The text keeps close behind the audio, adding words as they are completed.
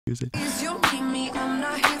use it. You need me, I'm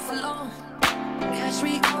not here for long. Catch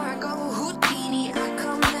me or I go Houdini, I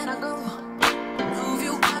come and I go. Prove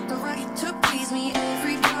you got the right to please me,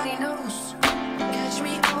 everybody knows. Catch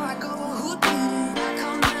me or I go Houdini, I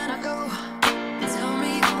come and I go. Tell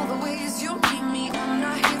me all the ways you need me, I'm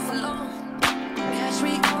not here for long. Catch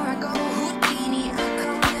me or I go Houdini, I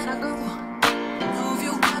come and I go. Prove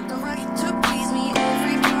you got the right to please me,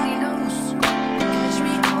 everybody knows. Catch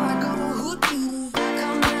me or I go Houdini, I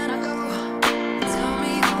come and I go. Tell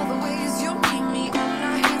me all the ways you need me, I'm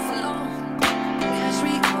not here for long. Catch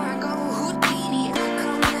me or I go Houdini, I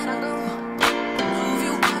come and I go. Prove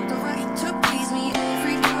you got the right to please me,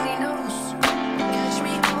 everybody knows. Catch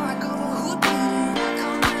me or I go Houdini, I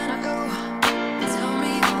come and I go. Tell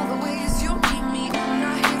me all the ways you need me, I'm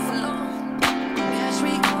not here for long. Catch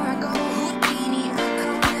me or I go Houdini, I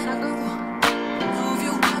come and I go. Prove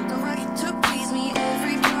you got the right to please me,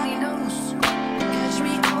 everybody knows. Catch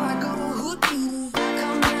me or I go Houdini, I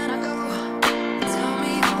come and I go. Tell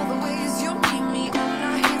me all the ways you need me, I'm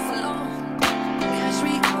not here for long. Catch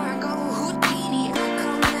me or I go Houdini, I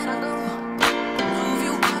come and I go. Prove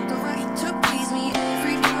you got the right to please me,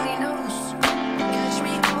 everybody knows. Catch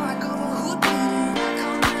me or I go Houdini, I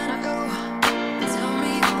come and I go. Tell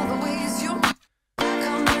me all the ways you need me, I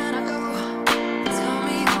come and I go. Tell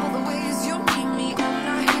me all the ways you need me, I'm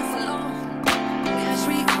not here for long. Catch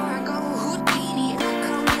me or I go Houdini, I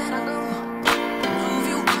come and I go. Prove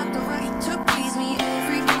you got the right to please me,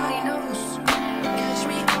 everybody knows. Catch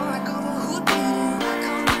me or I go Houdini, I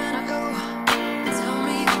come and I go. Tell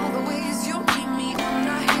me all the ways you need me, I'm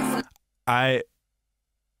not here for I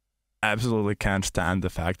absolutely can't stand the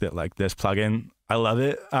fact that like this plugin, I love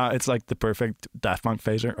it. It's like the perfect Daft Punk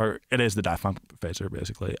phaser, or it is the Daft Punk phaser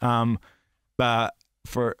basically. But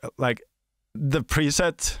for like the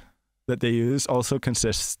preset that they use also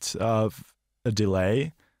consists of a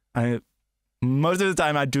delay. Most of the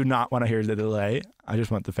time I do not want to hear the delay. I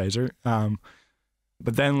just want the phaser.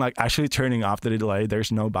 But then like actually turning off the delay,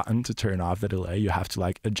 there's no button to turn off the delay. You have to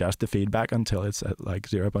like adjust the feedback until it's at like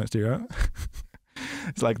 0.0.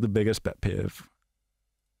 It's like the biggest pet peeve.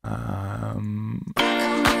 Tell me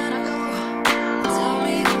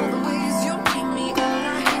all the ways you need me, I'm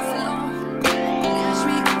not here for long. Catch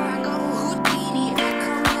me or I go Houdini, I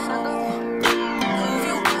come and I go. Prove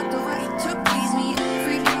you got the right to please me,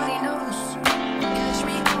 everybody knows. Catch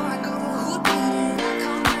me or I go Houdini, I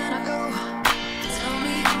come and I go. Tell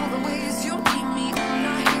me all the ways you need me, I'm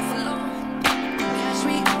not here for long. Catch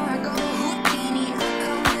me or I go Houdini, I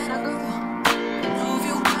come and I go. Prove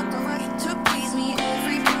you got the right to please me,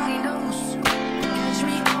 everybody knows. Catch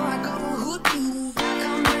me or I go Houdini, I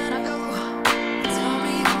come and I go. Tell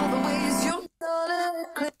me all the ways you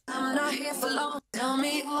I'm not here for long. Tell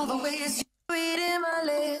me all the ways you read in my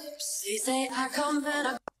lips. They say I come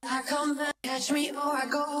and I come and catch me or I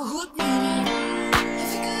go Houdini.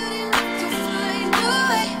 If you're good enough to find a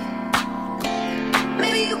way,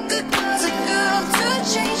 maybe you could cause a girl to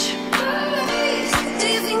change her ways. Do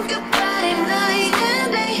you think about it night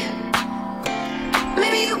and day?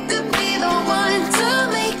 Maybe you could be the one to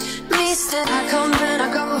make me stay. I come and I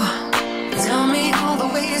go. Tell me all the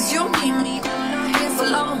ways you need me, I'm not here for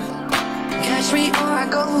long. Catch me or I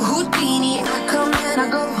go Houdini, I come and I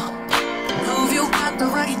go. Prove you got the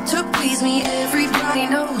right to please me, everybody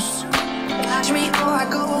knows. Catch me or I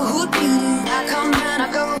go Houdini, I come and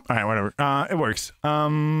I go. All right, whatever. It works.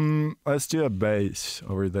 Let's do a bass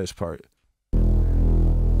over this part.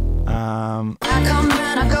 I come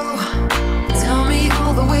and I go. Tell me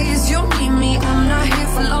all the ways you need me, I'm not here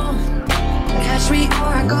for long. Catch me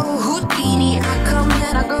or I go Houdini, I come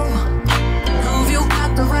and I go. Prove you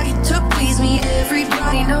got the right to please me,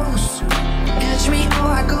 everybody knows. Catch me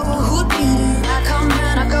or I go Houdini, I come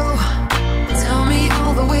and I go. Tell me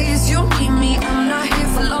all the ways you need me, I'm not here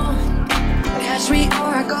for long. Catch me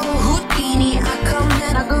or I go Houdini, I come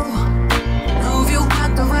and I go. Prove you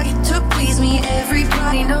got the right to please me,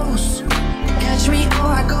 everybody knows. Catch me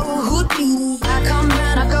or I go Houdini, I come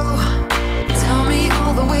and I go. Tell me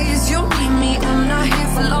all the ways you need me, I'm not here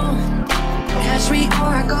for long. Catch me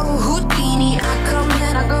or I go Houdini, I come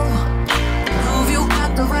and I go. Prove you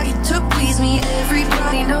got the right to please me,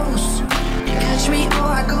 everybody knows. Catch me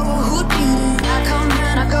or I go Houdini, I come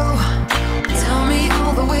and I go. Tell me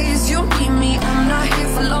all the ways you need me, I'm not here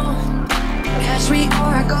for long. Catch me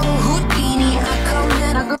or I go Houdini, I come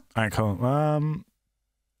and I go. All right, cool.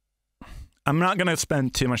 I'm not gonna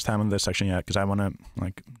spend too much time on this section yet because I want to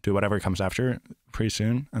like do whatever comes after pretty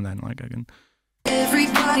soon, and then like I can.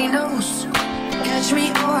 Everybody knows. Catch me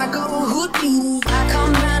or I go Houdini, I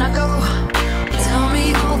come and I go. Tell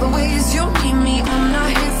me all the ways you need me, I'm not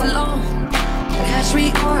here for long. Catch me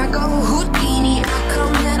or I go Houdini. I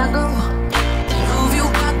come and I go. Prove you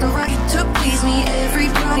got the right to please me.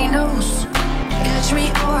 Everybody knows. Catch me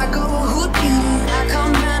or I go Houdini. I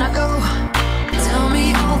come and I go. Tell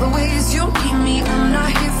me all the ways you need me. I'm not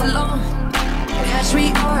here for long. Catch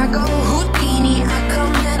me or I go Houdini. I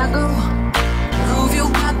come and I go. Prove you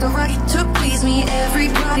got the right to please me.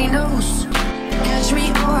 Everybody knows. Catch me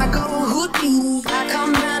or I go Houdini. I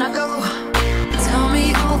come and I go. Tell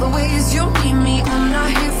me all the ways you need me. I'm not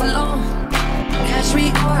here for long. Catch me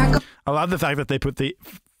or I go. I love the fact that they put the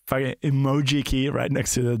fucking emoji key right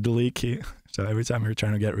next to the delete key. So every time you're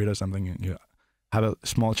trying to get rid of something, you have a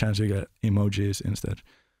small chance you get emojis instead.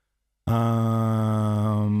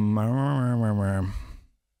 No,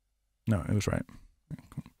 it was right.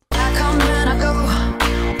 I come and I go.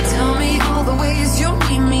 Tell me all the ways you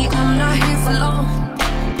need me. I'm not here for long.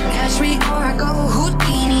 Catch me or I go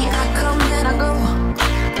Houdini. I come and I go.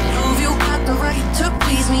 Prove you got the right to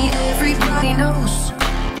please me. Everybody knows.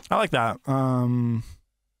 I like that.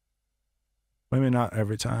 Maybe not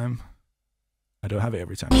every time. I don't have it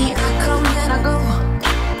every time. I come and I go.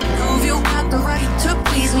 Prove you got the right to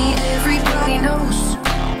please me. Everybody knows.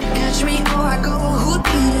 Catch me or I go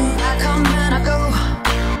Houdini. I come and I go.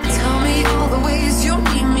 Tell me all the ways you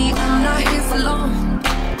need me. I'm not here for long.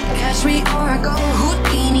 Catch me or I go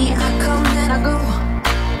Houdini. I come and I go.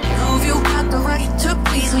 Prove you got the right to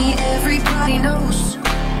please me. Everybody knows.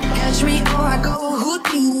 Catch me or I go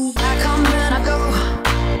Houdini. I come and I go.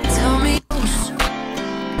 Tell me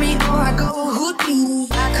or I go Houdini.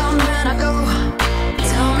 I come and I go.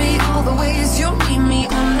 Tell me all the ways you need me.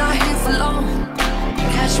 I'm not here for long.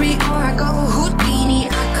 Catch me or I go Houdini.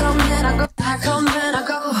 I come and I go. I come and I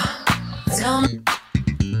go. Tell me.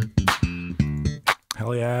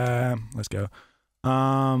 Hell yeah. Let's go.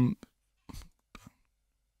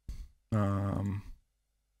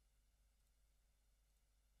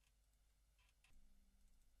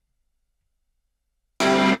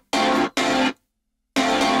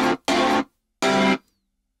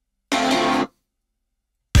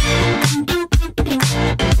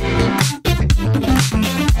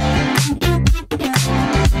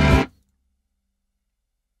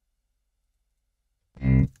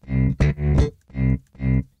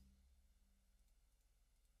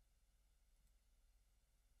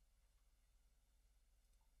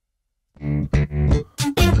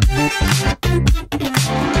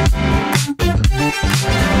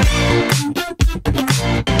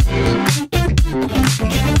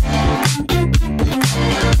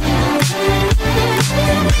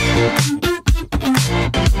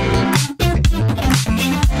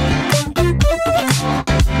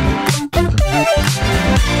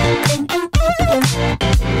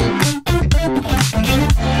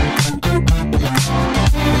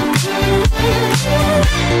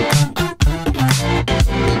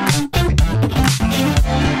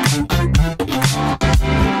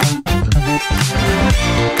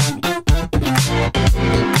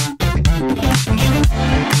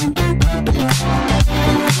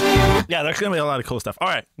 Yeah, there's gonna be a lot of cool stuff. All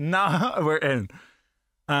right, now we're in.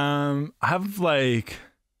 I have like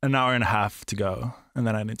an hour and a half to go, and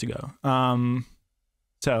then I need to go.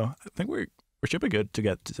 So I think we should be good to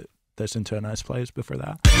get this into a nice place before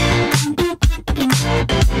that.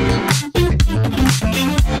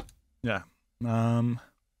 Yeah.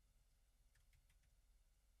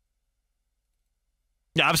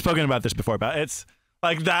 Yeah, I've spoken about this before, but it's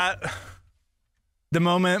like that. The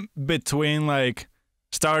moment between like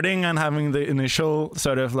starting and having the initial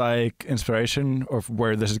sort of like inspiration of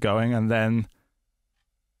where this is going, and then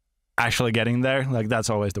actually getting there, like that's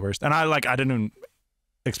always the worst. And I didn't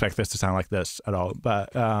expect this to sound like this at all, but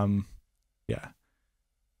yeah.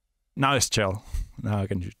 Now it's chill. Now I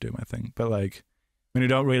can just do my thing. But like when you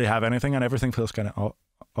don't really have anything and everything feels kind of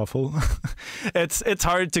awful, it's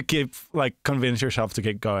hard to keep like convince yourself to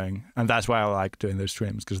keep going. And that's why I like doing those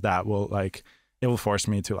streams, because that will like it will force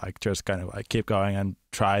me to like just kind of like keep going and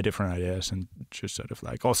try different ideas and just sort of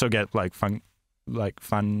like also get like fun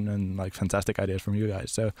and like fantastic ideas from you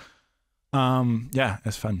guys. So yeah,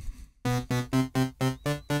 it's fun.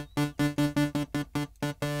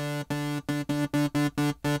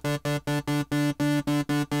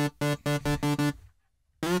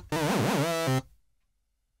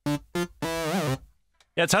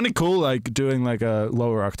 Yeah, it sounded cool like doing like a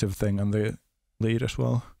lower octave thing on the lead as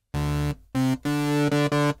well.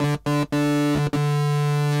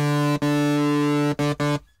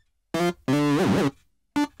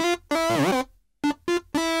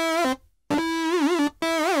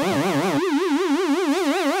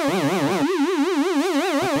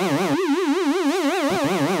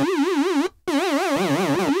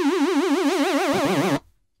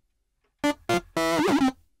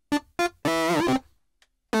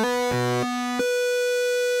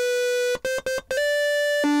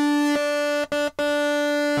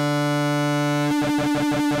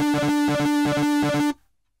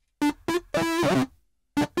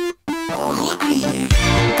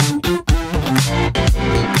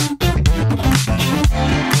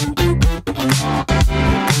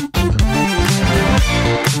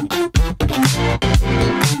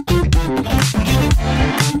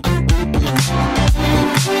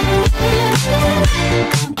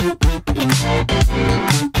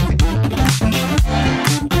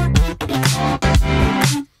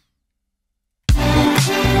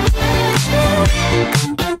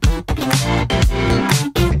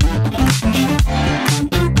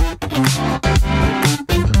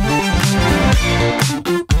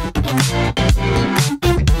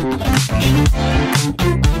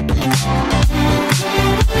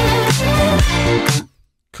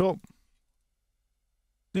 Cool.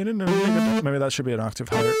 Maybe that should be an octave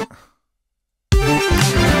higher.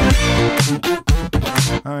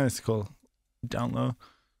 Oh, it's cool. Down low.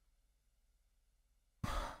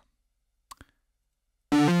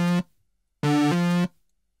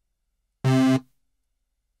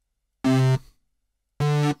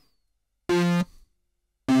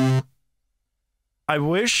 I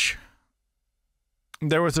wish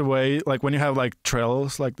there was a way, like when you have like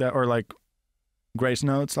trills like that, or like grace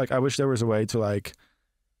notes, like I wish there was a way to like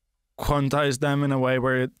quantize them in a way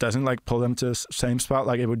where it doesn't like pull them to the same spot.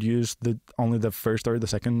 Like it would use only the first or the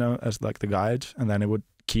second note as like the guide, and then it would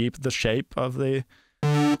keep the shape of the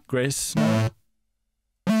grace note.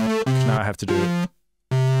 Now I have to do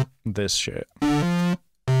this shit.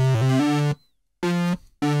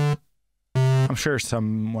 I'm sure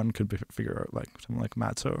someone could figure out like something like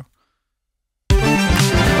Matzo.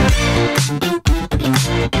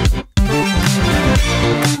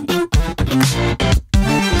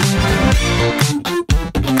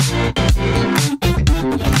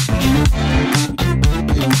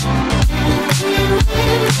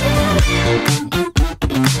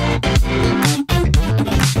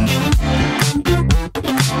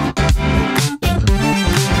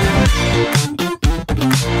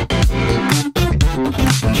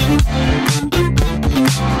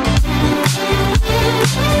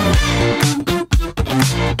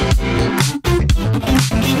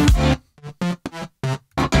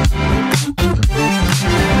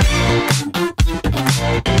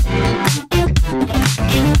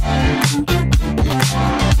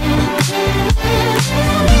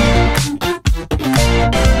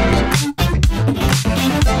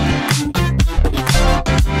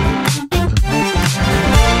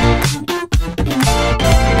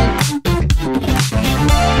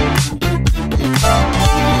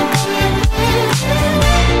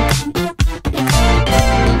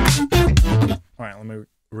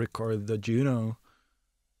 Record the Juno.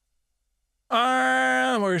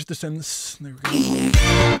 Where's the synths? There we go.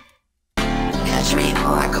 Catch me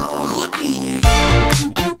before I go Houdini.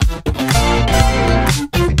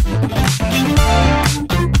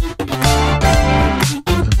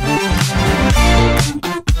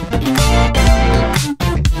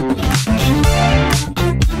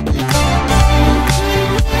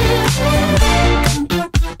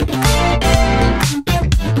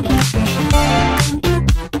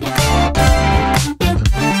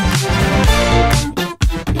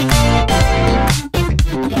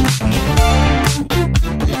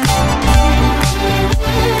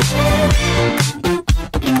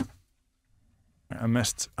 I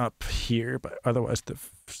messed up here, but otherwise the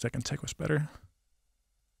second take was better.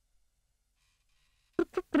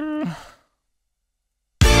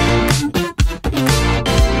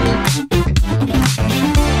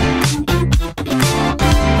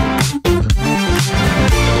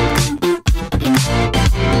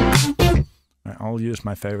 I'll use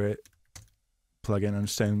my favorite plugin on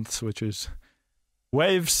synths, which is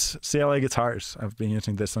Waves CLA guitars. I've been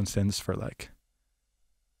using this on synths for like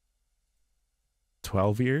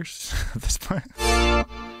 12 years at this point.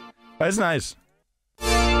 But it's nice.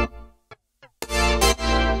 It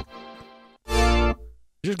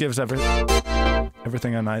just gives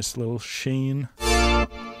everything a nice little sheen. I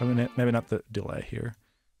mean, maybe not the delay here.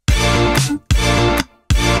 Not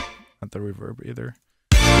the reverb either.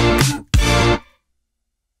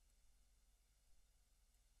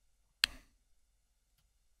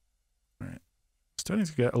 Alright. Starting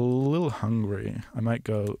to get a little hungry. I might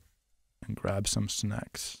go and grab some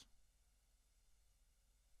snacks.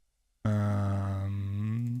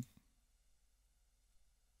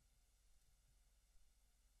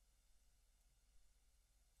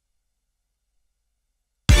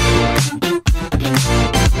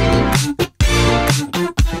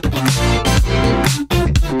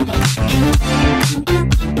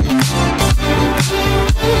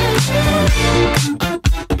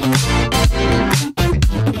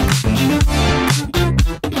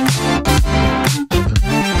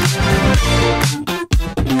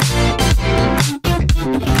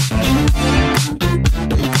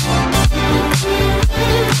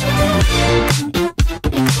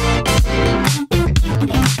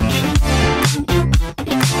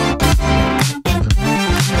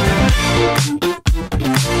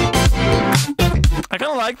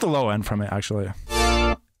 The low end from it, actually.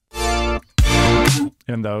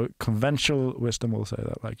 Even though conventional wisdom will say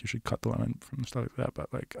that like you should cut the low end from stuff like that,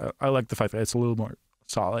 but like I like the fact that it's a little more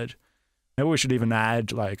solid. Maybe we should even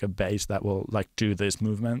add like a bass that will like do this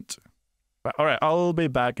movement. But all right, I'll be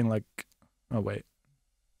back in like, oh wait,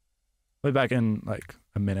 I'll be back in like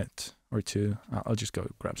a minute or two. I'll just go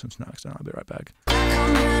grab some snacks and I'll be right back. I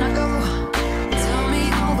come and I go. Tell me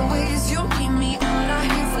all the ways you need me. I'm not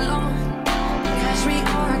here for long. Catch me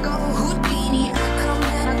or I go Houdini. I come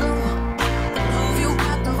and I go. Prove you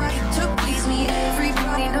got the right to please me.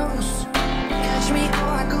 Everybody knows. Catch me or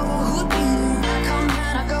I go Houdini. I come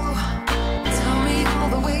and I go. Tell me all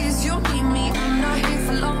the ways you need me. I'm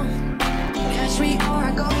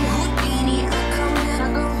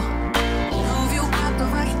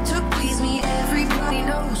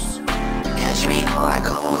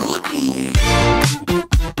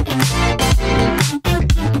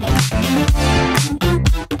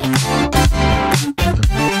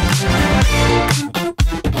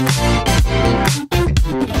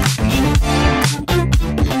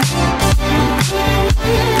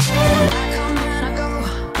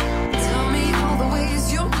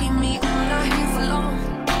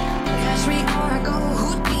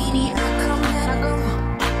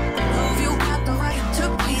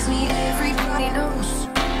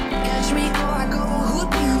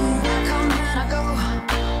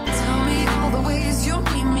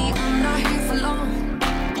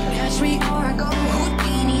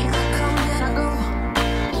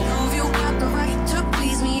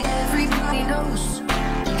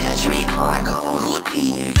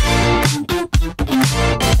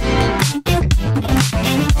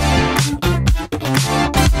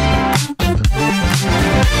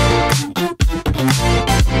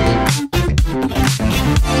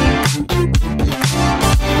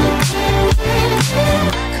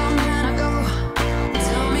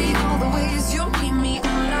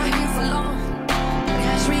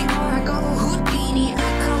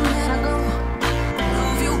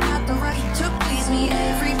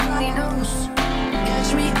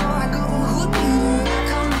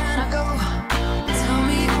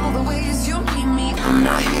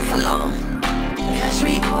not here for long. Catch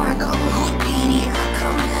me or I go Houdini. I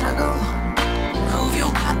come and I go. Prove you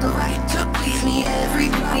got the right to please me.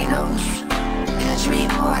 Everybody knows. Catch me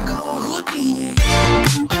or I go Houdini.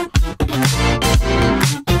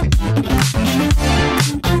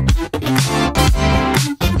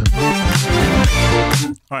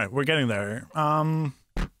 We're getting there.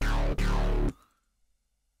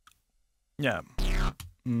 Yeah.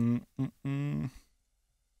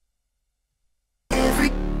 Every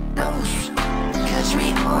knows. Catch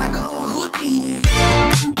me or I go Houdini.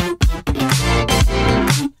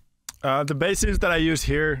 The basses that I use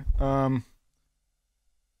here, one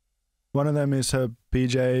of them is a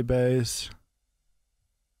PJ bass.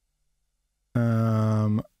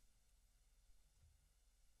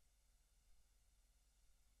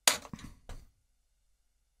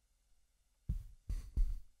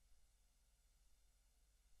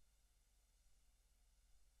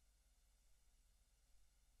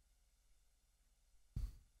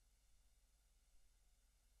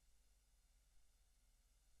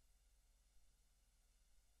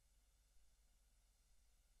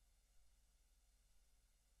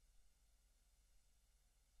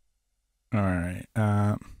 All right.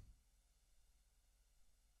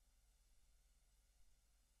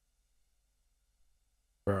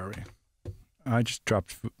 Where are we? I just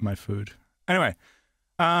dropped my food. Anyway,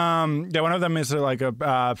 yeah, one of them is like a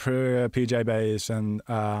PJ bass and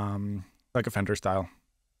like a Fender style,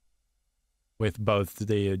 with both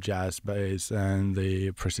the jazz bass and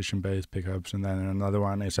the precision bass pickups, and then another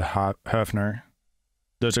one is a Höfner.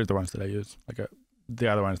 Those are the ones that I use. The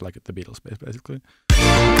other one is like the Beatles bass, basically.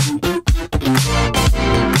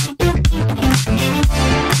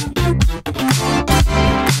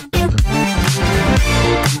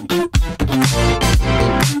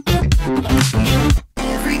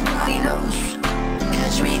 Everybody knows.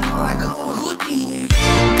 Catch me or I go Houdini.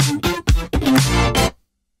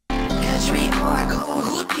 Catch me or I go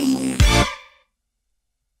Houdini.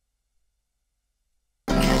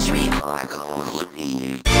 Catch me or I go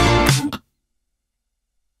Houdini.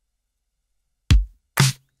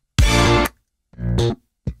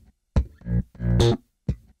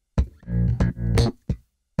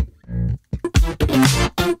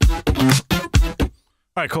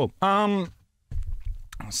 All right, cool.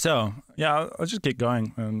 So yeah, I'll just get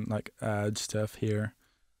going and like add stuff here.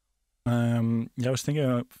 Yeah, I was thinking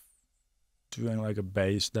of doing like a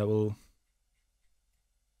bass that will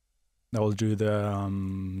do the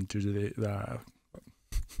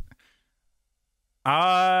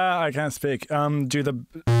I can't speak. Do the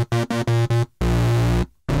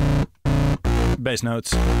bass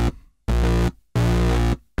notes.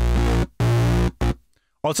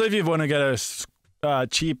 Also, if you want to get a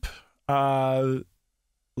cheap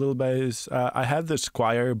little bass, I had the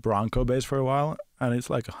Squier Bronco bass for a while, and it's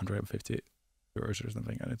like 150 euros or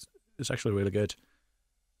something, and it's actually really good.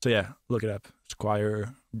 So yeah, look it up.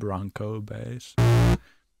 Squire Bronco bass.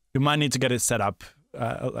 You might need to get it set up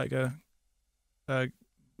like a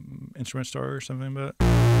instrument store or something, but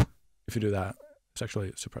if you do that, it's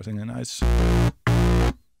actually surprisingly nice.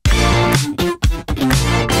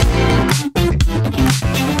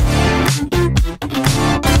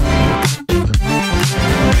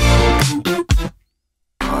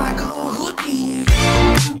 I go Houdini.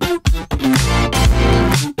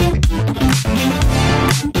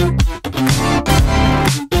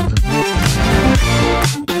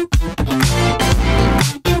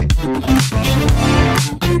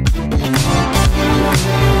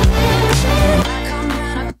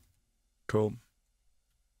 Cool.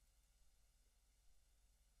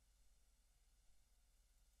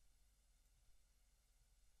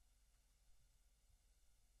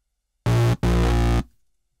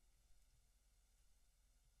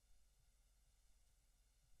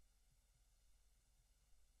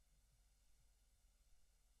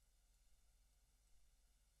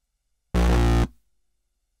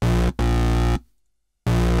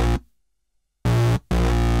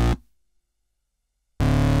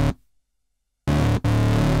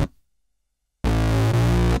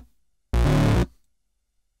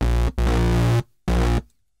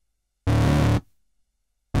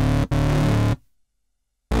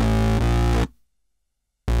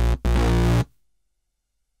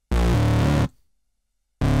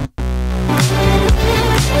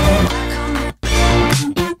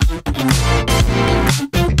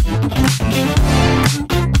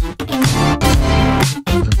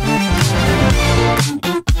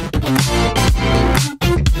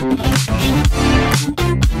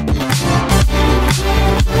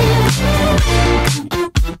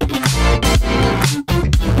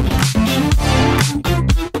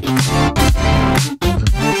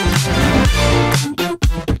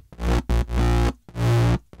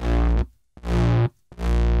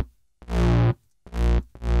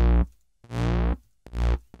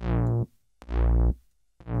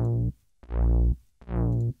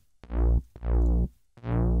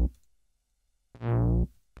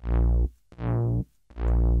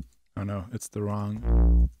 Oh no, it's the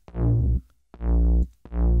wrong.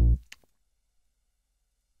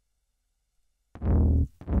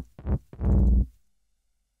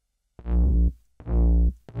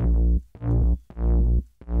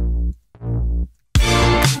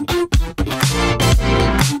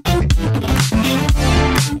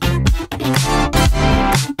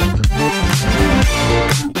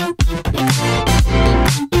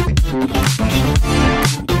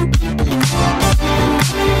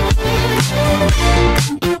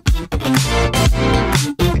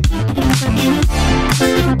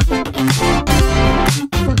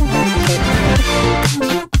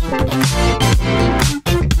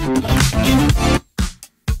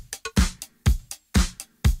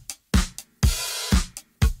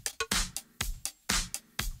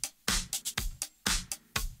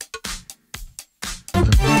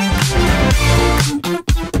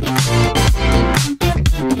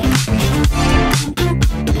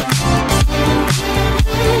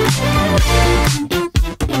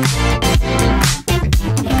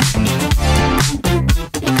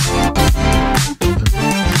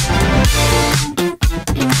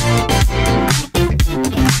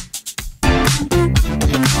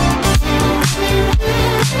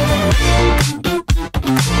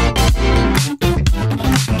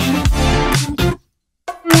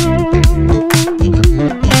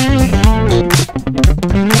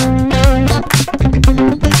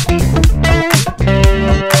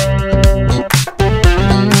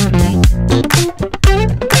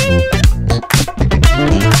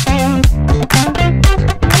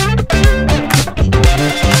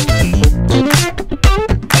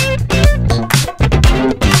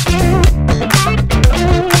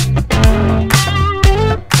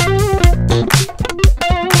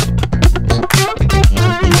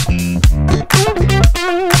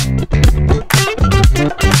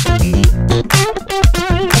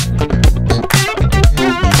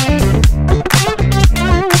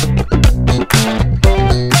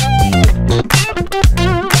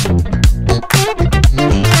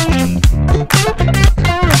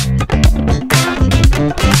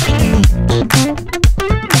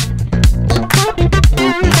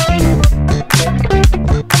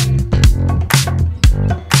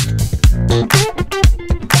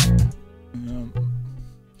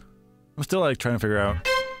 I'm still like trying to figure out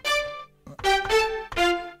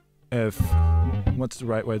if what's the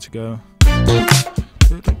right way to go.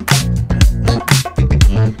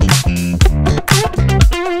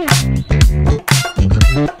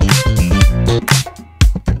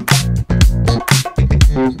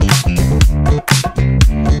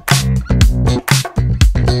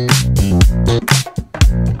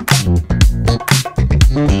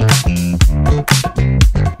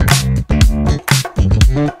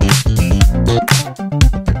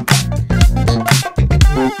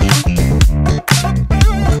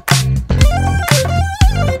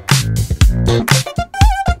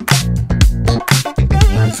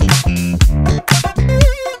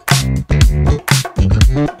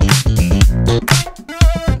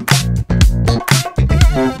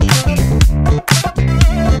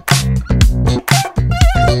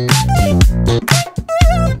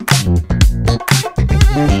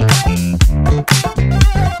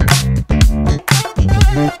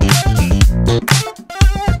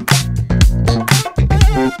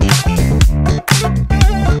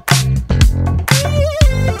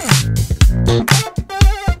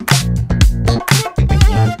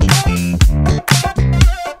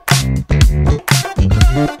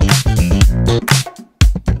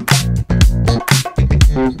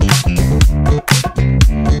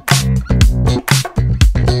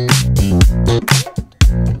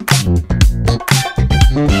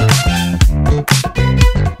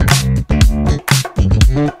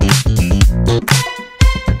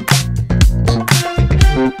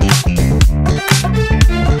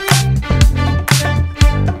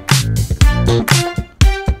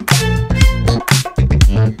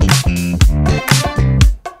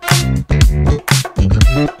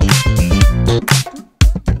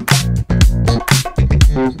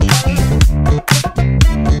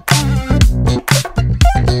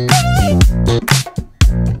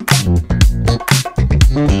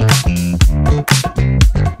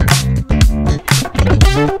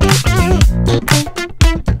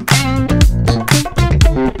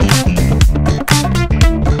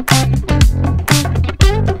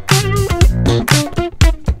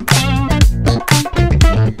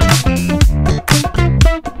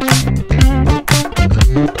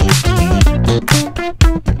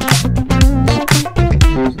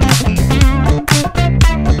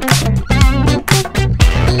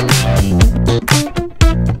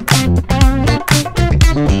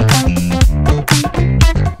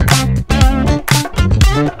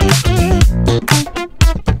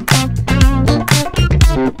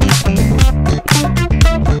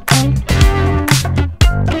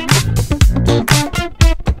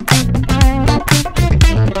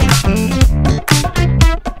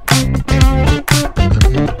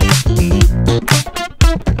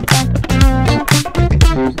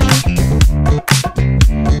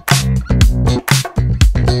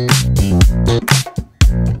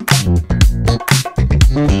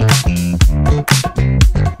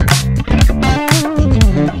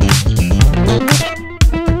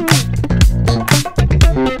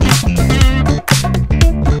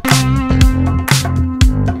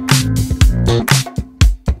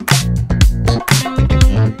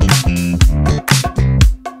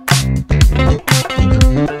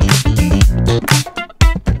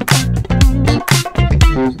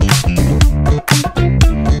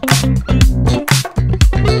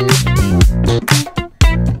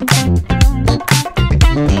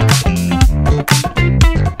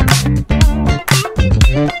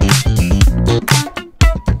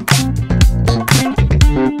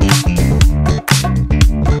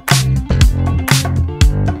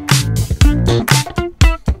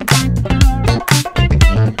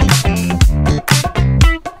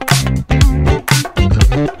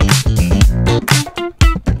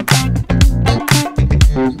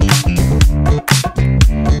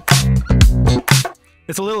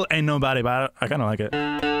 It's a little Ain't Nobody, but I kind of like it.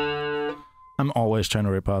 I'm always trying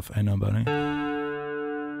to rip off Ain't Nobody.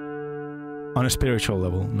 On a spiritual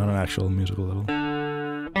level, not an actual musical level.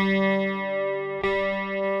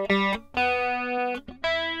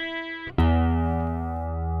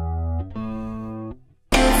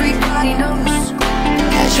 Everybody knows.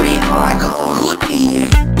 Catch me or I go Houdini.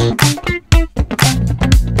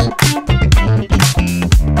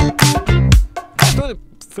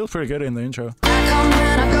 Feels pretty good in the intro. I come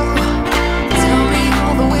and I go. Tell me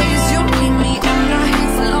all the ways you need me. I'm not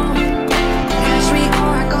here for long. Catch me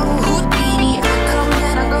or I go Houdini. I come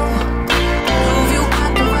and I go. Prove you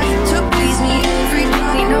got the right to please me.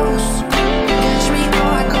 Everybody knows. Catch me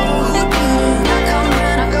or I go Houdini. I come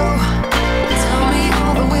and I go. Tell me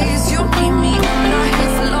all the ways you need me. I'm not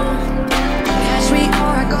here for long. Catch me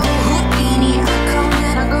or I go Houdini. I come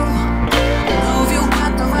and I go. Prove you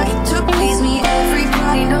got the right to please me.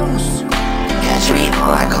 Everybody knows. Catch me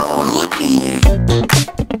or I go Houdini.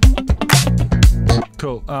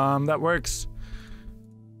 Cool. That works.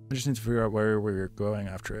 I just need to figure out where we're going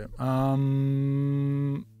after it. Let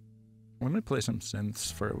me play some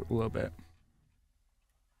synths for a little bit.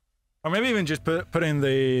 Or maybe even just put in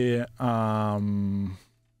the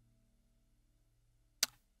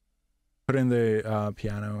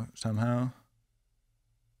piano somehow.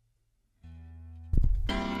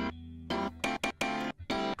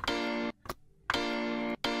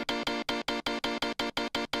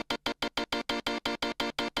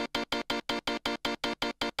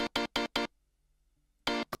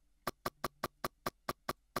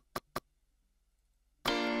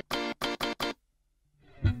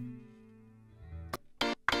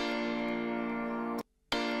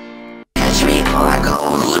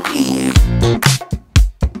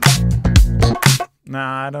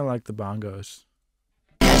 Nah, I don't like the bongos.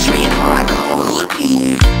 Catch me or I go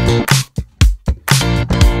Houdini.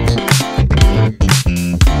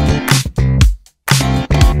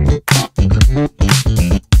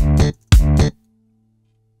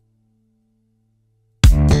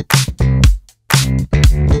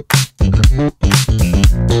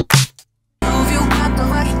 Prove you got the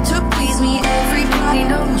right to please me. Everybody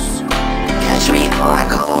knows. Catch me or I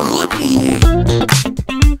go Houdini.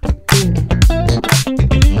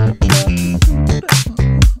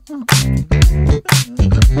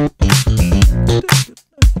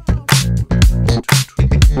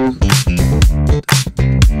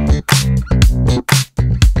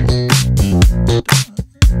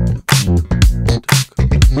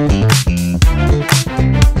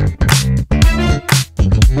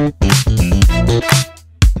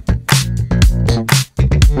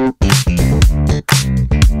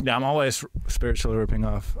 Yeah, I'm always spiritually ripping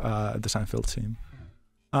off the Seinfeld team.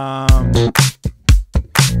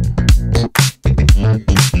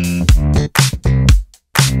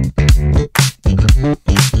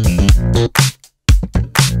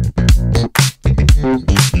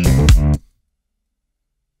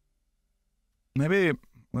 Maybe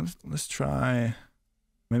let's try.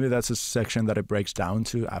 Maybe that's a section that it breaks down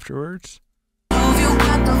to afterwards. Prove you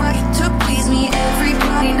got the right to please me.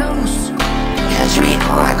 Everybody knows. Catch me or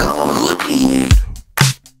I go Houdini.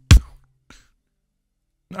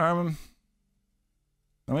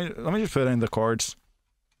 Let me just put in the chords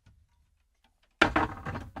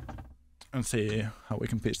and see how we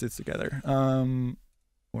can piece this together.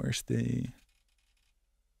 Where's the?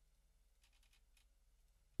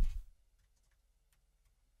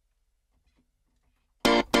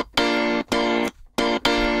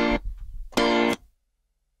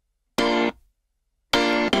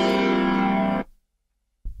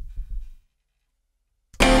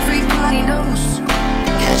 Everybody knows.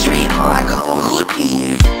 Catch me or I go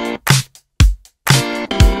Houdini.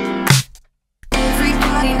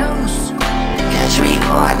 Everybody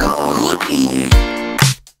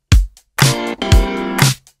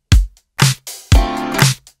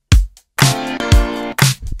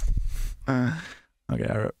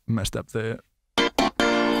messed up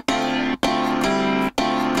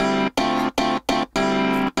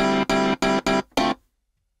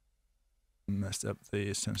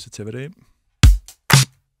the sensitivity.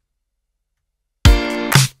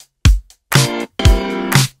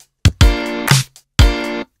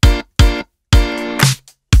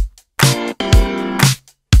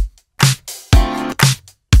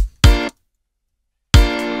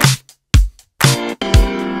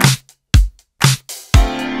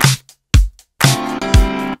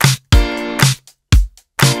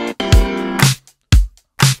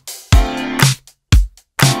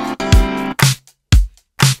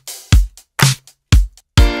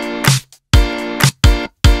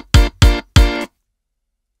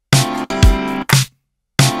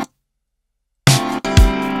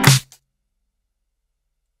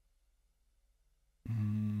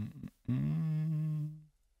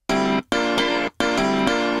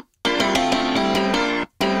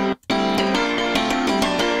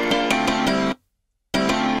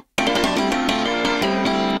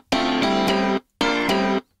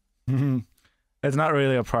 It's not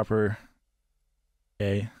really a proper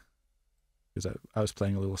A, because I was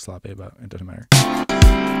playing a little sloppy, but it doesn't matter.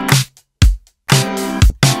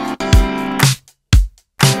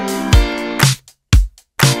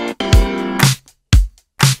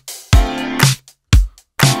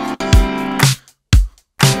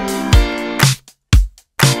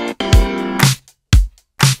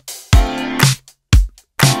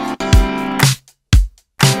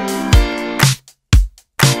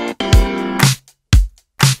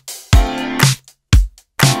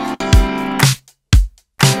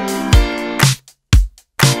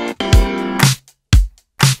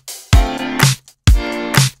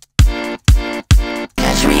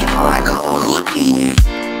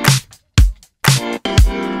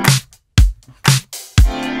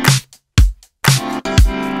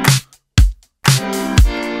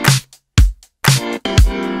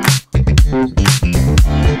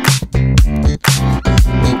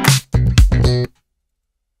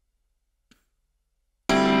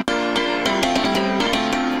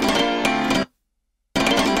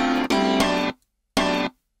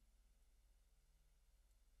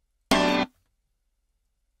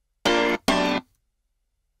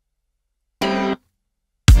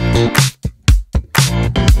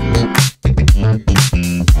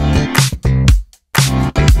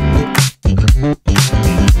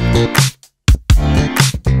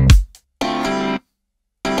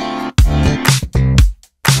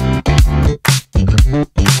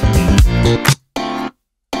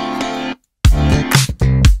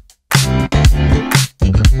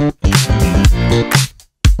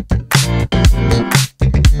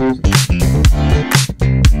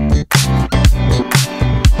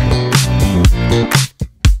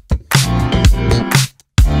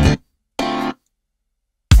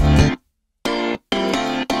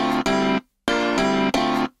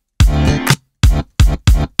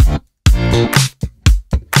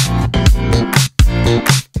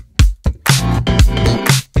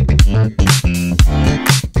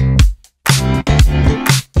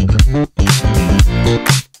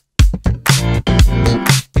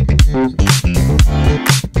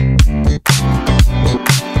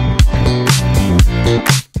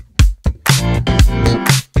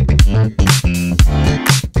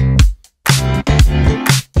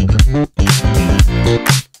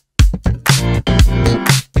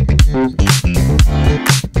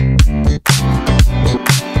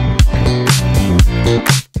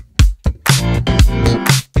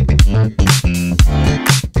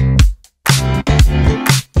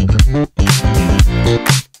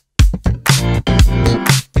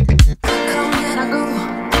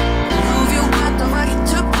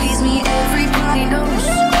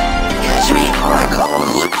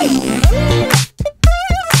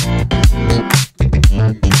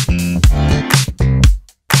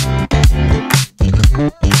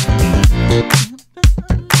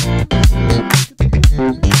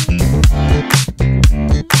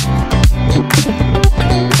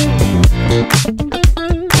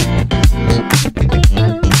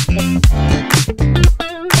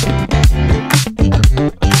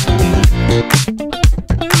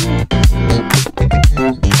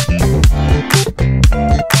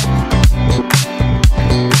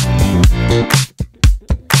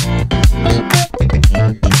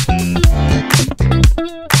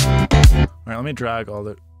 Drag all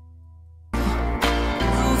the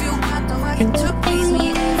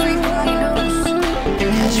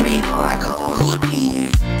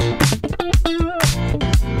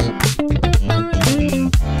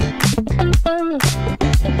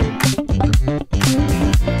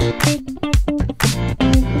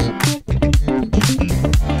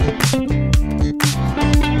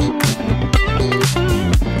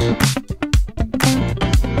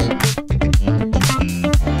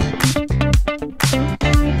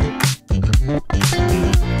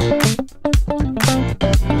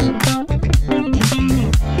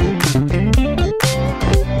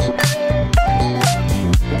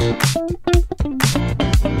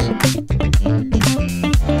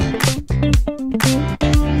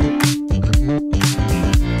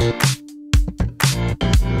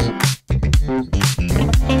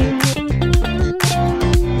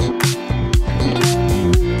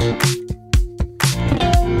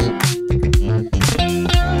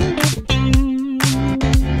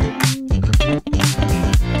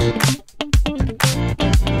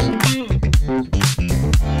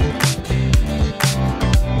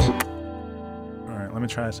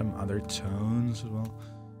try some other tones as well.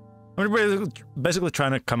 I'm basically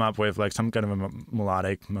trying to come up with like some kind of a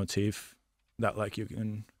melodic motif that like you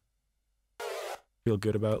can feel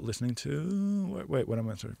good about listening to. Wait, what am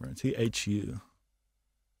I referring to? THU.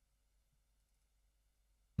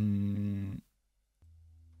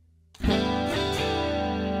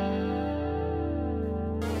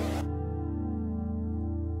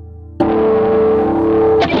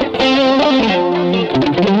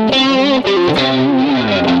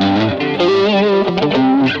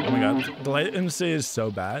 The latency is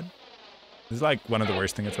so bad. It's like one of the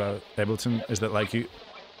worst things about Ableton is that like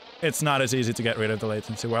it's not as easy to get rid of the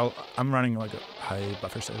latency. Well, I'm running like a high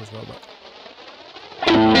buffer state as well, but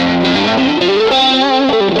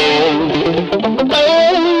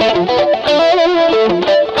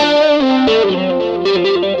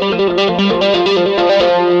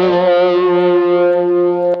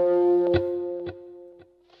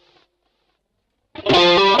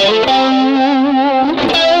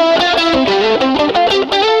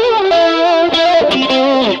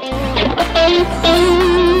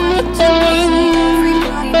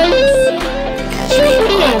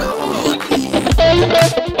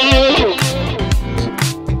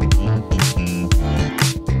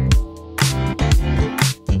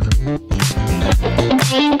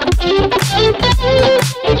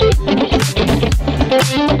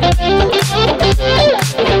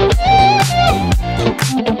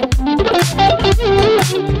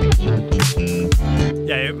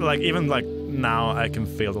like even like now I can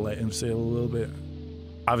feel the latency a little bit.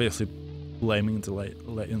 Obviously blaming the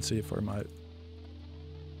latency for my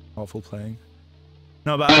awful playing.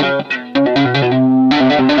 No, but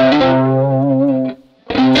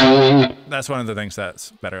that's one of the things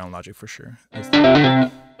that's better on Logic for sure. Because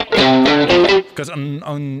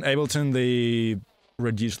on Ableton the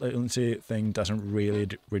reduced latency thing doesn't really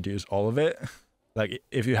reduce all of it. Like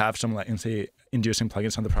if you have some latency inducing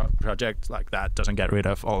plugins on the project, like that doesn't get rid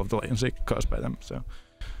of all of the latency caused by them. So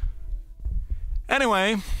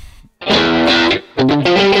anyway,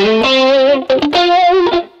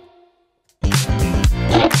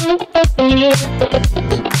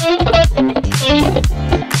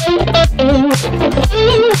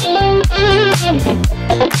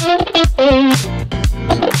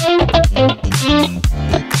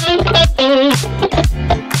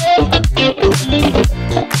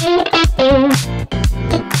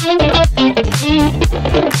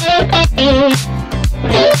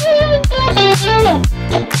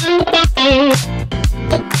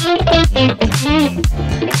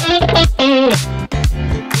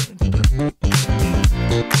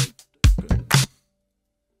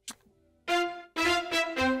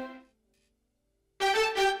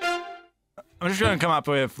 I'm just trying to come up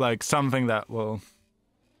with like something that will.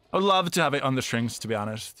 I would love to have it on the strings, to be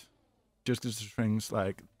honest. Just because the strings,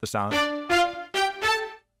 like the sound.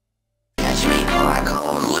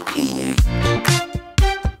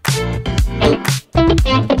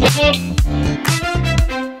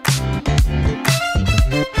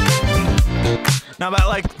 No, but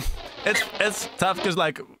like it's tough because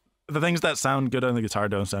like the things that sound good on the guitar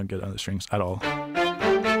don't sound good on the strings at all.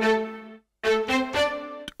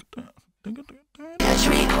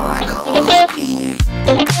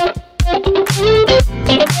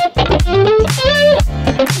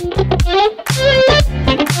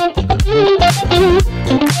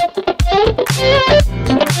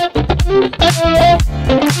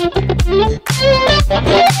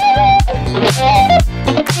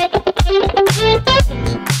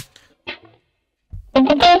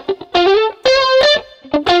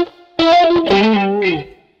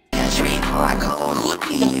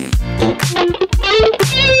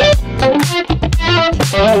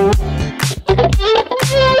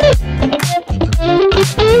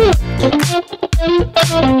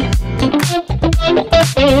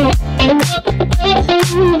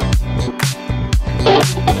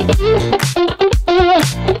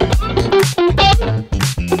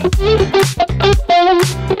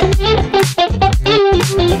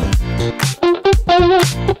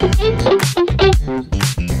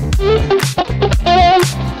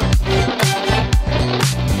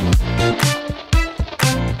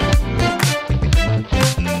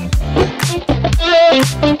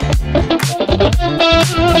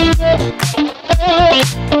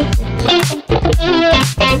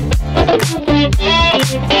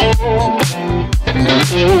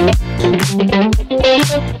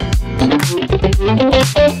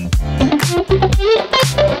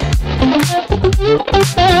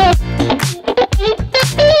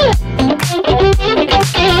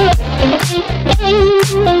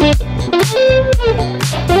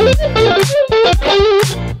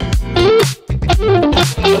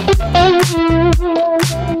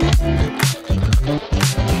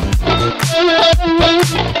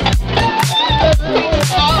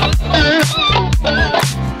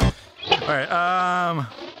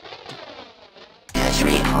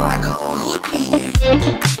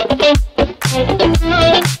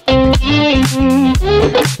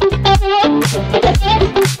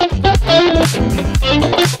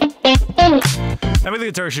 the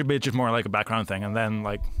guitar should be just more like a background thing, and then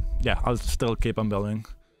like, yeah, I'll still keep on building.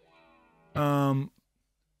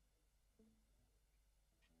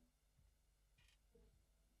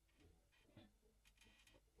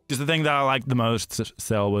 Just the thing that I liked the most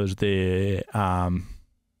still was the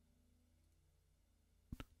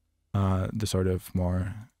sort of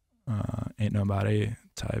more Ain't Nobody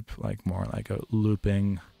type, like more like a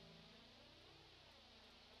looping,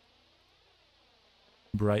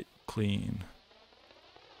 bright, clean.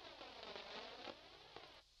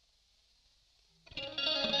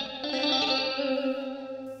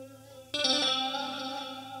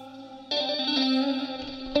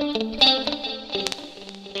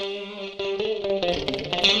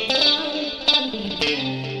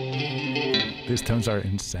 These tones are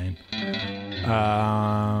insane.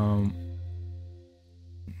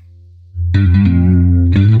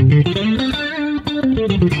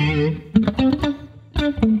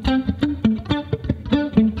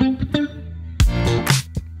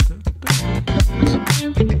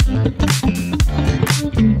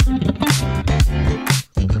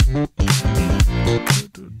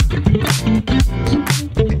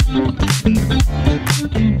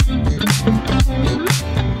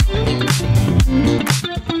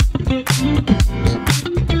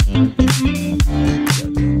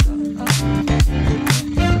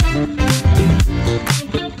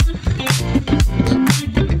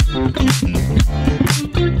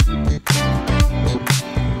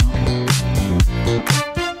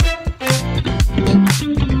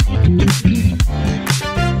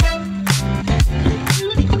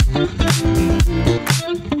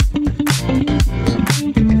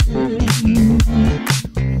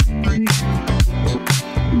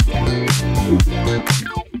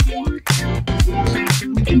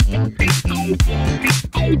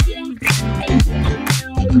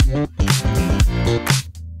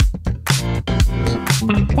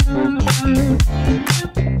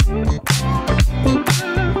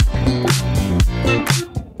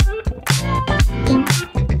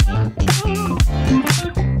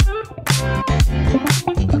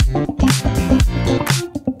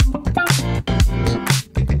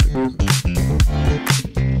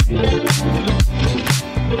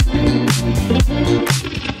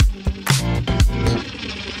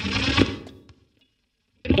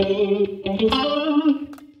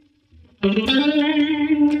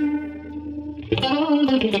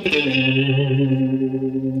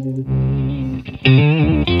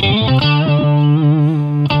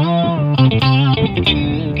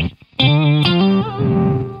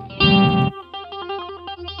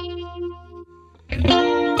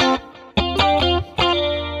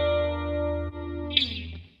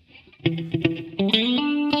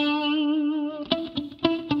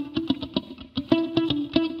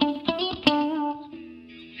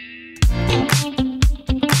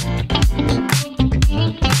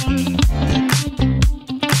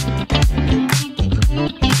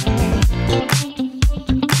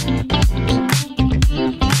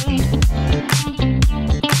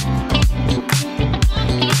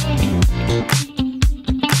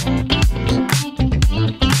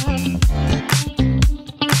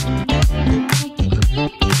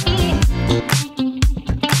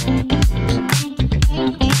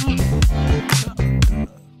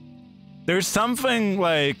 There's something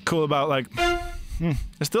like cool about like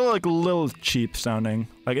it's still like a little cheap sounding.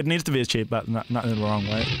 Like it needs to be as cheap, but not in the wrong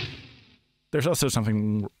way. There's also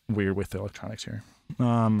something weird with the electronics here.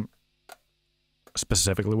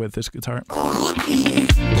 Specifically with this guitar.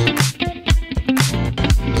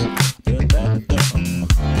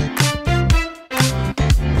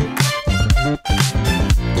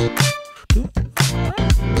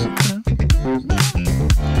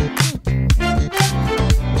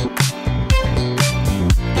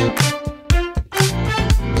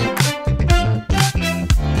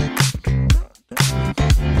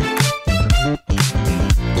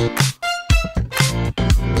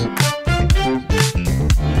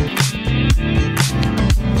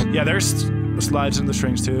 Yeah, there's slides in the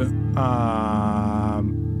strings too.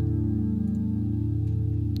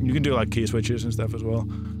 You can do like key switches and stuff as well.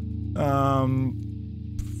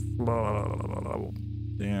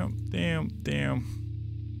 Damn.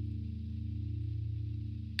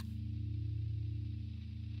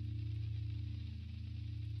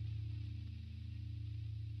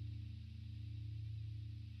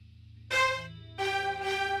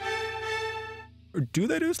 Or do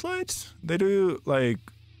they do slides? They do like...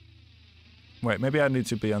 Wait, maybe I need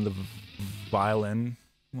to be on the violin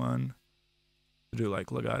one to do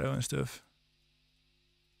like legato and stuff.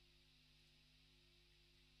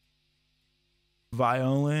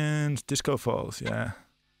 Violins, disco falls, yeah.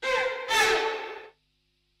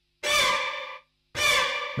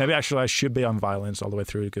 Maybe actually I should be on violins all the way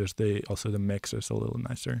through because the mix is a little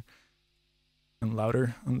nicer and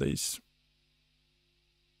louder on these.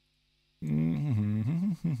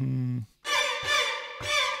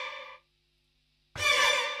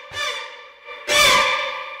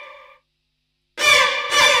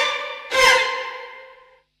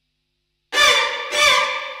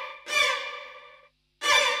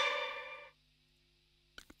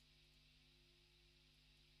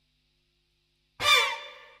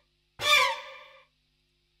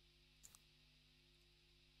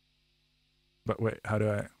 But wait, how do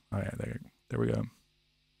I? Oh yeah, there we go.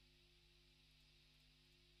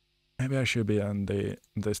 Maybe I should be on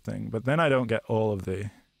this thing, but then I don't get all of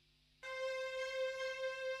the.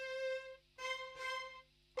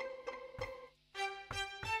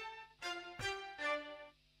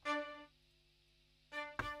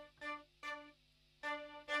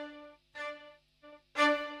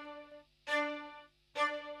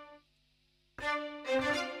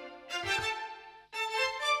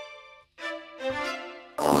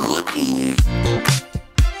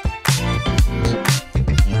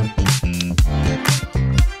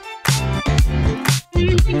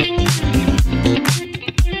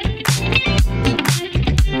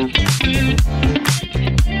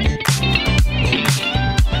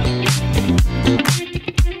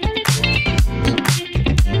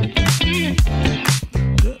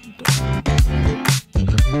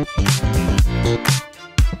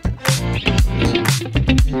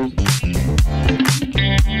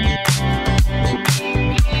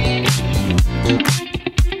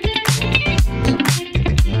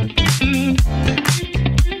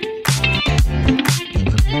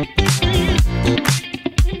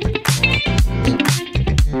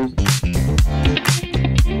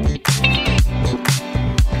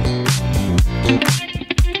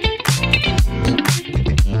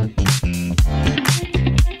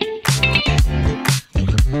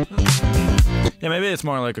 It's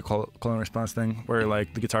more like a call and response thing where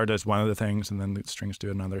like the guitar does one of the things and then the strings do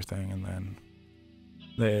another thing and then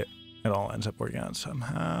it all ends up working out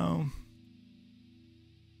somehow.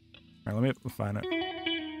 All right, let me find it.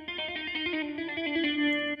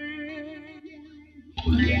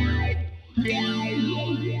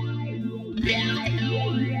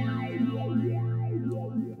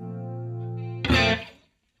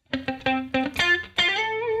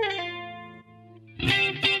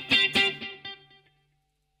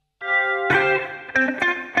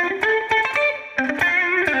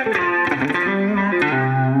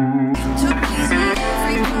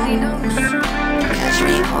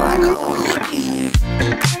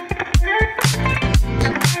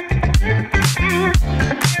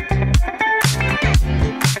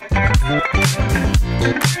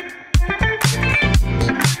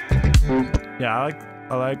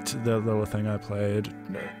 I liked the little thing I played.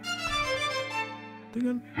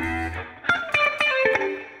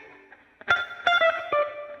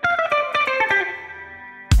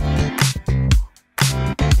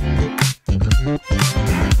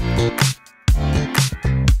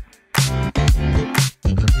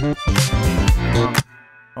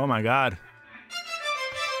 Oh my God.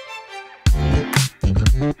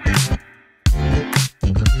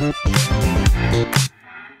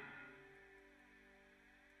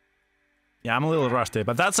 Yeah, I'm a little rusty,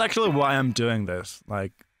 but that's actually why I'm doing this.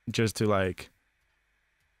 Like, just to like,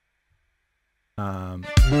 because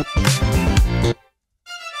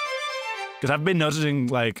I've been noticing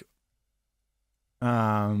like,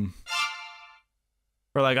 or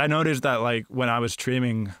like I noticed that like when I was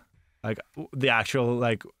streaming, like the actual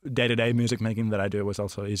like day-to-day music making that I do was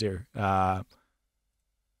also easier.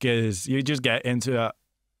 Because you just get into a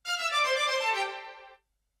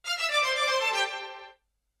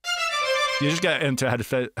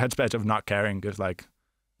headspace of not caring because like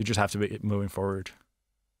you just have to be moving forward.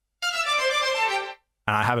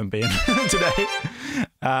 And I haven't been today.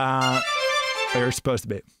 But you're supposed to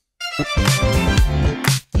be.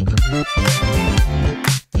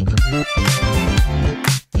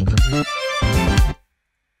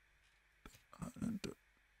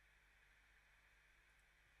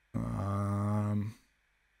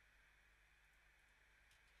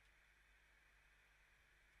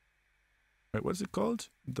 Wait, what's it called?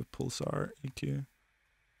 The Pulsar EQ.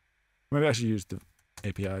 Maybe I should use the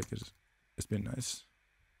API because it's been nice.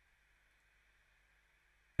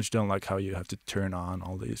 I just don't like how you have to turn on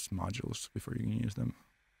all these modules before you can use them.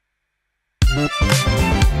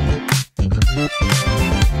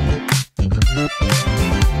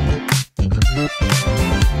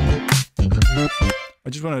 I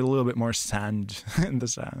just wanted a little bit more sand in the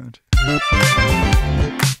sound.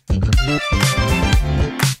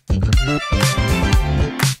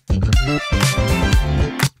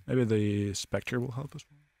 Maybe the Spectre will help us.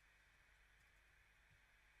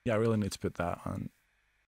 Yeah, I really need to put that on.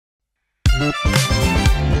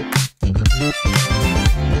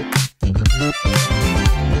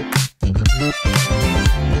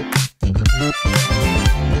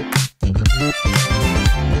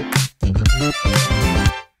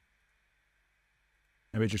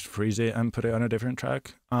 Maybe just freeze it and put it on a different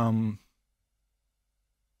track.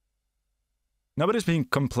 Nobody's been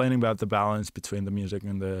complaining about the balance between the music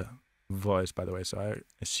and the voice, by the way, so I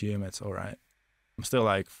assume it's all right. I'm still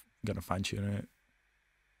like gonna fine tune it.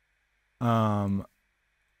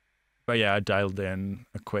 But yeah, I dialed in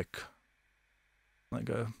a quick, like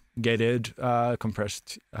a gated,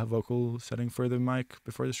 compressed vocal setting for the mic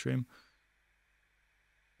before the stream.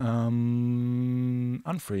 Unfreeze.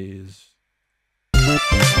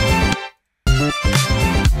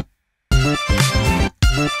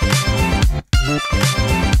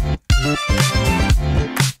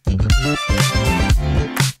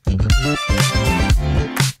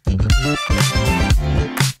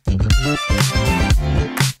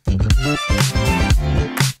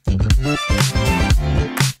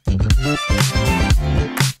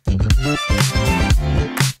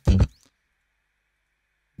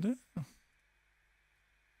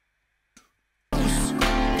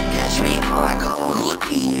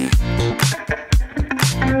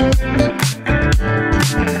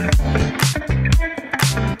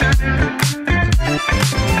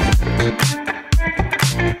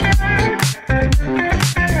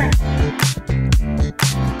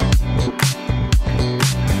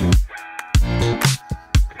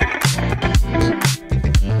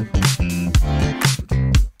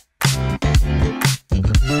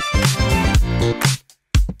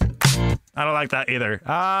 I don't like that either.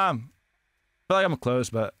 I feel like I'm close,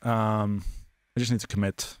 but I just need to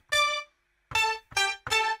commit.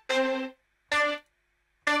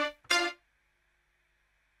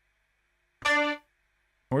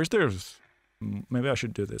 Where's theirs? Maybe I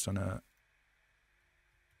should do this on a.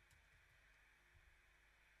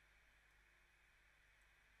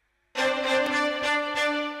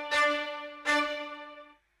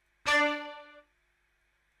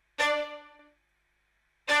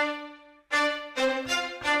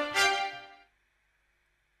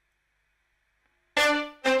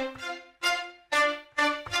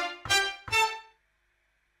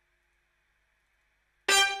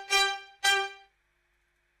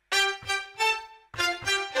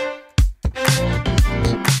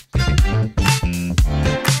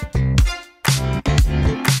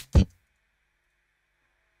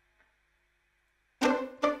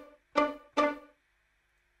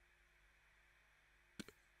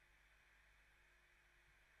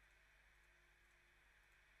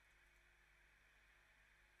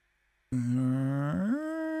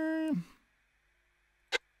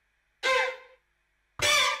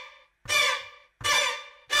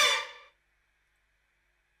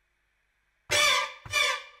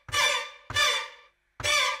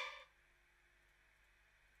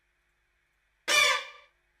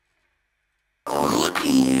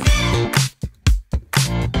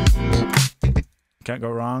 Can't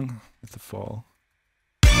go wrong with the fall.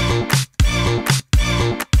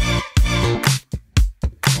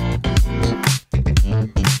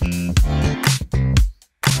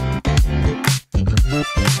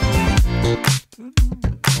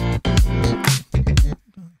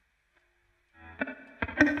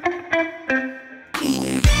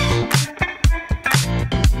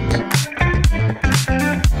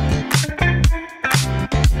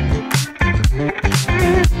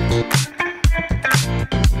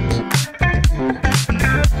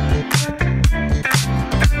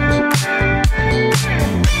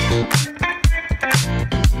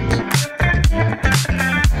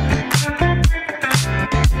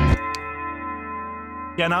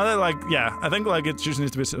 Yeah, now that like, yeah, I think like it just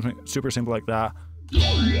needs to be something super simple like that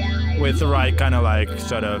with the right kind of like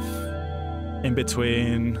sort of in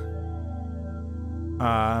between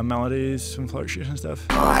melodies and flourishes and stuff.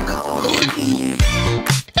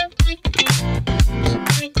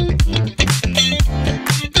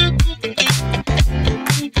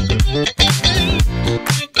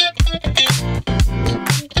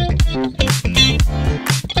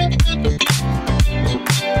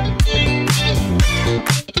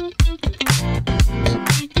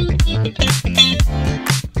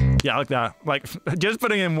 Yeah, like that. Like just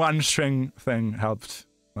putting in one string thing helped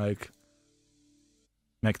like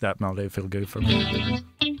make that melody feel good for me.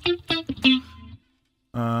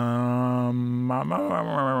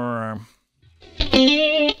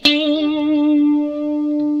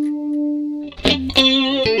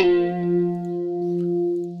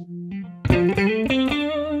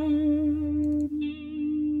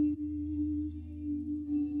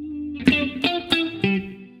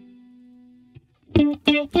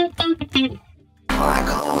 I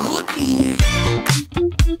go Houdini.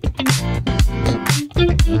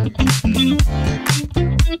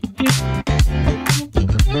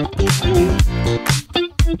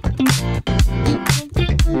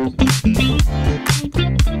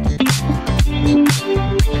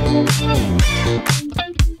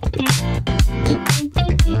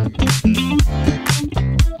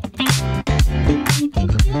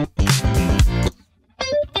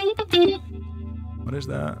 What is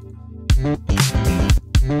that?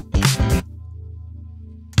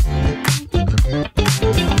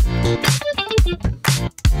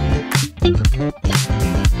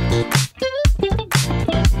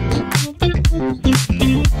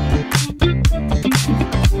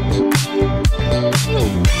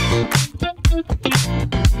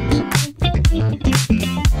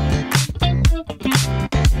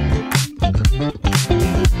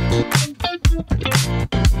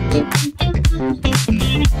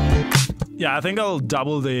 Yeah, I think I'll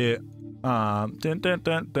double the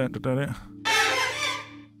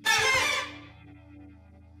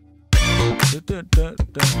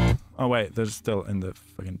oh wait, they're still in the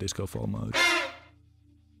fucking disco fall mode.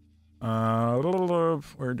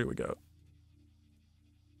 Where do we go?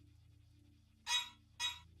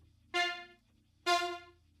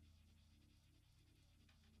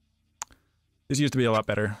 This used to be a lot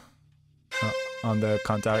better on the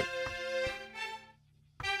contact.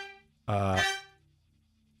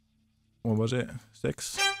 What was it?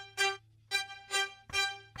 6?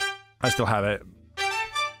 I still have it.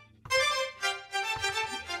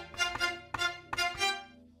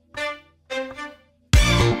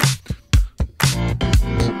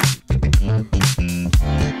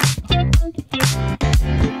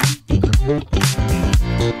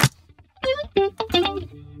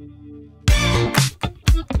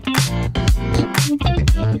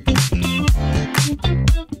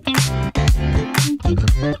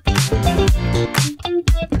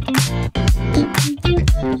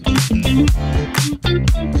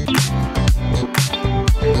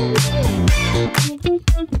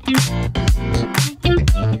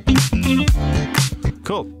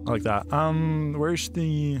 Cool, I like that. Where's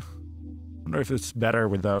the... I wonder if it's better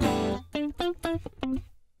without... Alright,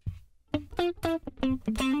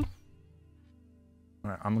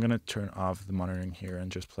 I'm gonna turn off the monitoring here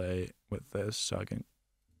and just play with this so I can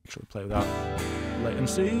actually play without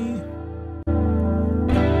latency.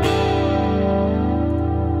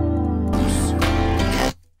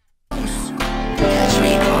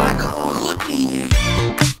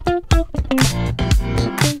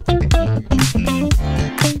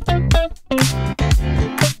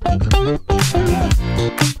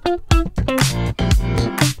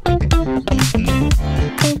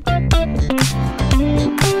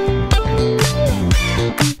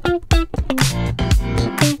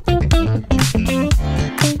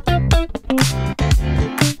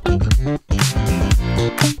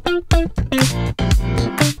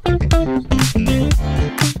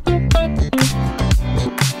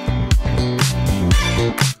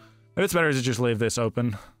 It's better to just leave this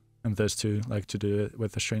open and those two, like to do it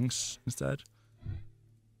with the strings instead.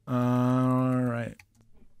 Alright.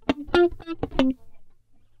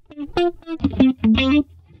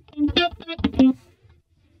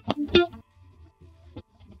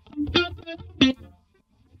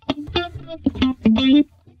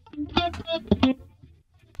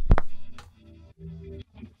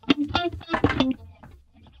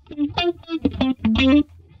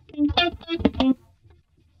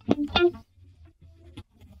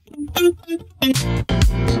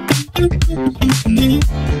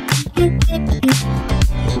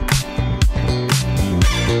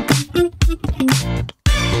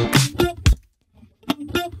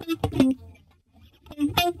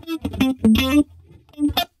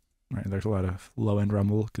 Right, there's a lot of low-end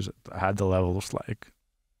rumble because I had the levels like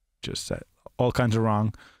just set all kinds of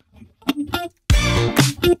wrong.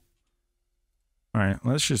 Alright,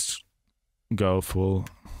 let's just go full.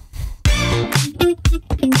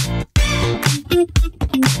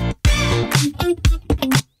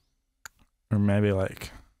 Or maybe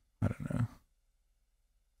like, I don't know,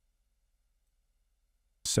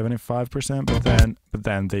 75%, but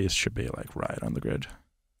then these should be like right on the grid.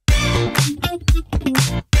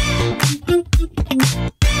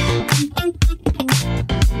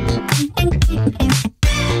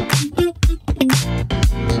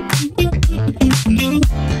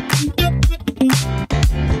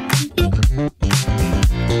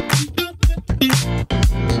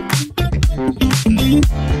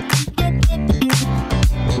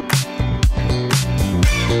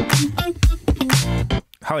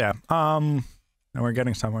 Hell yeah. Now we're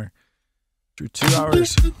getting somewhere. through 2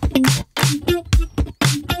 hours.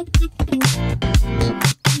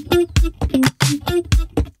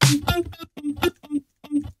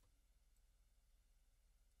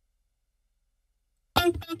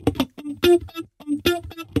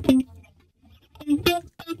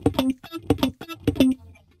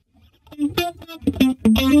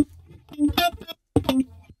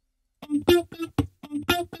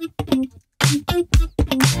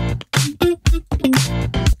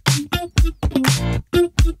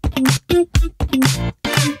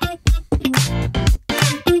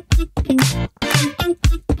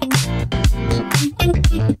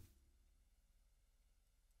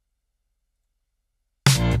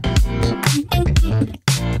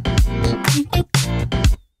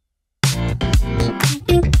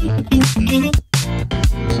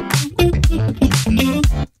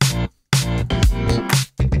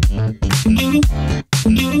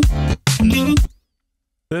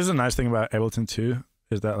 This is a nice thing about Ableton too,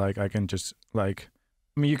 is that like I can just like,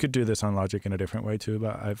 I mean, you could do this on Logic in a different way too,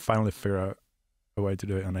 but I finally figured out a way to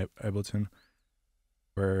do it on Ableton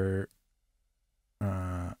where,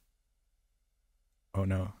 oh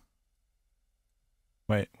no,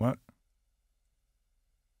 wait, what?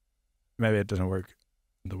 Maybe it doesn't work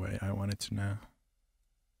the way I want it to now.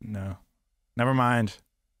 No, never mind.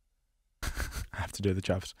 I have to do the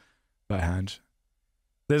chops by hand.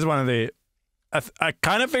 This is one of the, I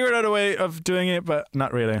kind of figured out a way of doing it, but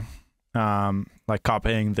not really. Like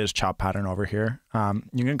copying this chop pattern over here.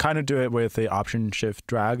 You can kind of do it with the Option Shift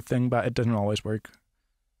Drag thing, but it doesn't always work.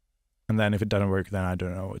 And then if it doesn't work, then I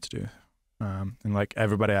don't know what to do. And like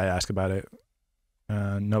everybody I ask about it,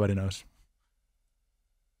 nobody knows.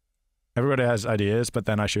 Everybody has ideas, but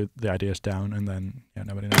then I shoot the ideas down, and then yeah,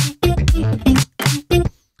 nobody knows.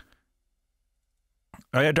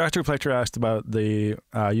 Oh yeah, Dr. Plector asked about the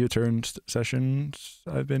U-turn sessions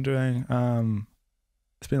I've been doing.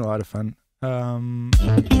 It's been a lot of fun.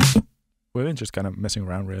 We've been just kind of messing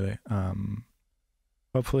around, really.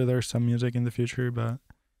 Hopefully there's some music in the future, but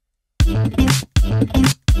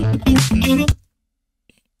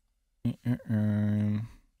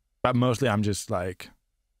mostly I'm just like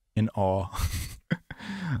in awe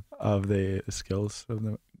of the skills of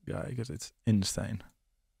the guy because it's insane.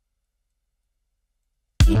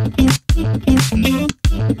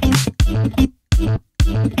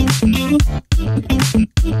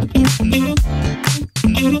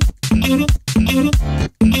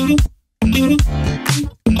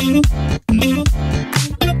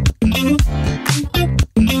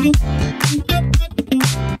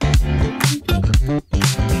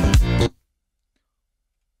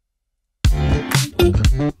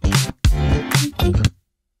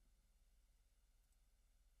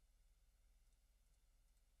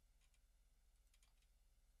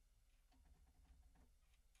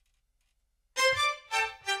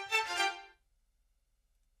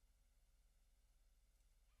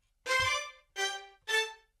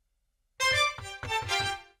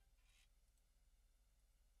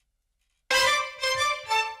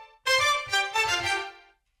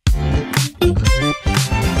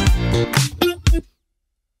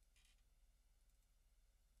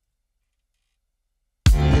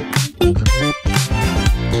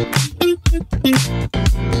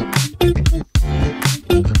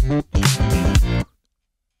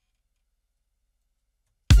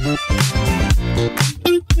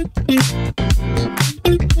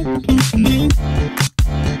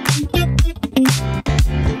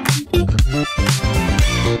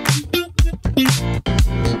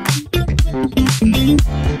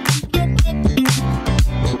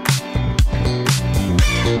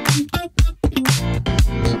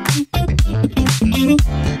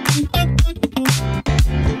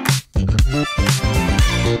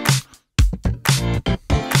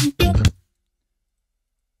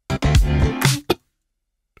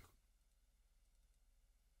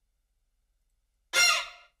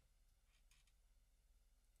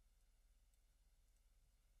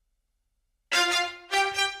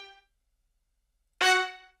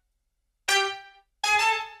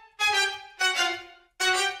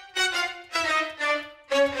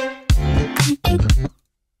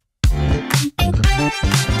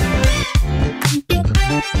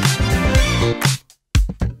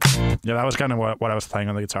 Yeah, that was kind of what I was playing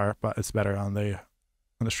on the guitar, but it's better on the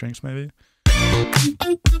strings maybe.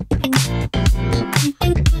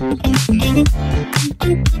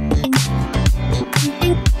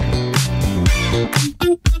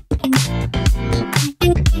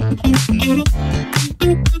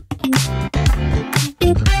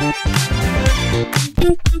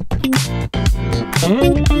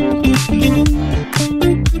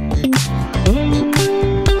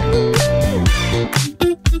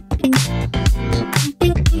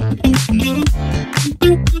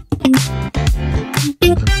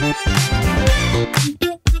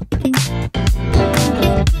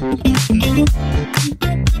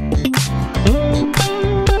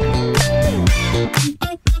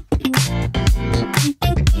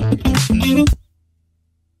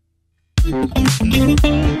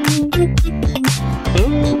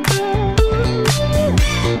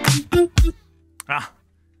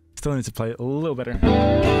 needs to play a little better.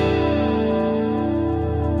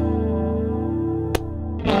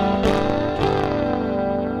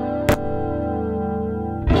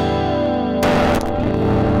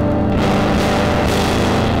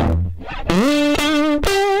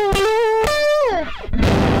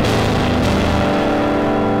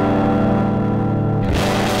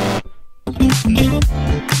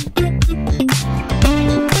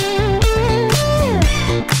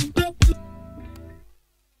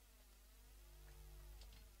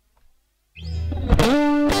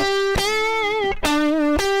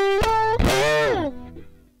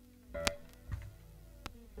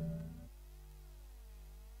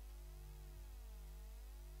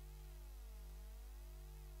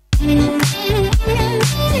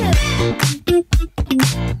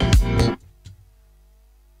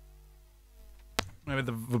 Maybe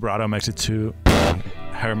the vibrato makes it too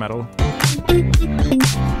hair metal.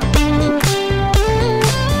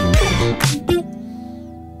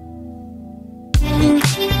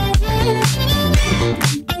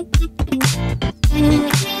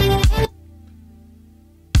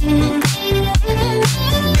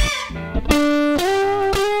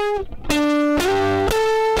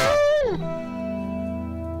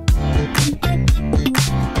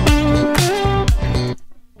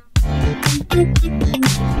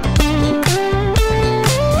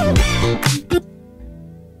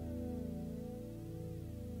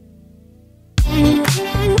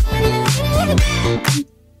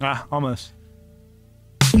 Ah, almost.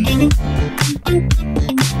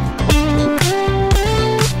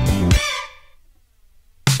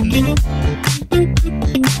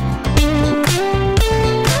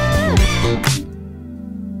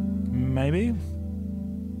 Maybe.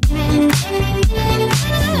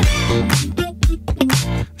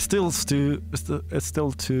 It's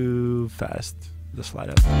still too fast. The slide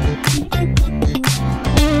up.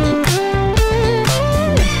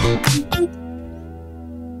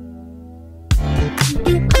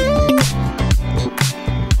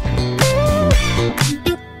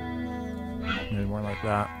 Maybe more like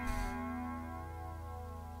that.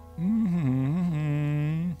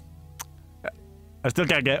 I still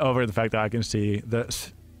can't get over the fact that I can see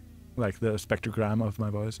this, like the spectrogram of my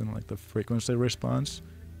voice and like the frequency response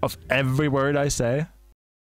of every word I say.